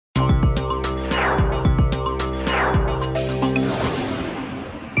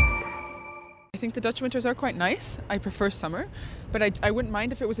think the Dutch winters are quite nice. I prefer summer, but I wouldn't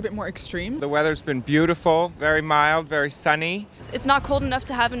mind if it was a bit more extreme. The weather's been beautiful, very mild, very sunny. It's not cold enough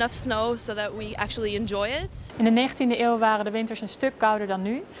to have enough snow so that we actually enjoy it. In de 19e eeuw waren de winters een stuk kouder dan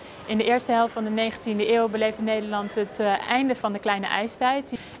nu. In de eerste helft van de 19e eeuw beleefde Nederland het einde van de kleine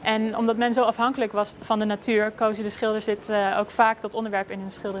ijstijd. En omdat men zo afhankelijk was van de natuur, kozen de schilders dit ook vaak tot onderwerp in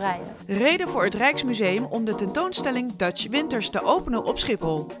hun schilderijen. Reden voor het Rijksmuseum om de tentoonstelling Dutch Winters te openen op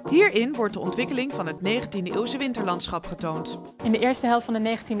Schiphol. Hierin wordt de ontwikkeling van het 19e-eeuwse winterlandschap getoond. In de eerste helft van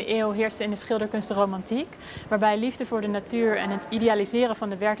de 19e eeuw heerste in de schilderkunst de romantiek, waarbij liefde voor de natuur en het idealiseren van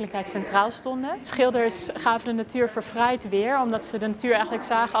de werkelijkheid centraal stonden. Schilders gaven de natuur verfraaid weer, omdat ze de natuur eigenlijk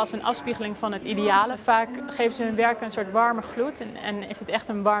zagen als een afspiegeling van het ideale. Vaak geven ze hun werk een soort warme gloed en heeft het echt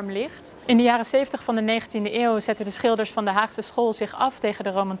een warm licht. In de jaren 70 van de 19e eeuw zetten de schilders van de Haagse school zich af tegen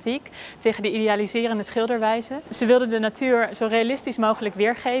de romantiek, tegen de idealiserende schilderwijze. Ze wilden de natuur zo realistisch mogelijk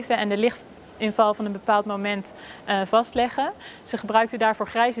weergeven en de lichtinval van een bepaald moment vastleggen. Ze gebruikten daarvoor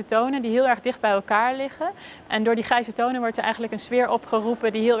grijze tonen die heel erg dicht bij elkaar liggen. En door die grijze tonen wordt er eigenlijk een sfeer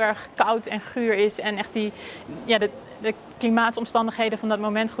opgeroepen die heel erg koud en guur is en echt de klimaatsomstandigheden van dat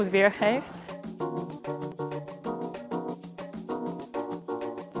moment goed weergeeft.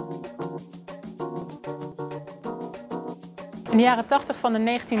 In de jaren 80 van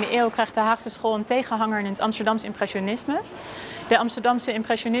de 19e eeuw krijgt de Haagse school een tegenhanger in het Amsterdamse impressionisme. De Amsterdamse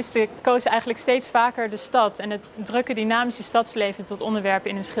impressionisten kozen eigenlijk steeds vaker de stad en het drukke dynamische stadsleven tot onderwerp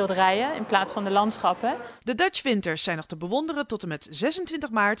in hun schilderijen in plaats van de landschappen. De Dutch Winters zijn nog te bewonderen tot en met 26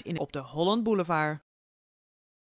 maart op de Holland Boulevard.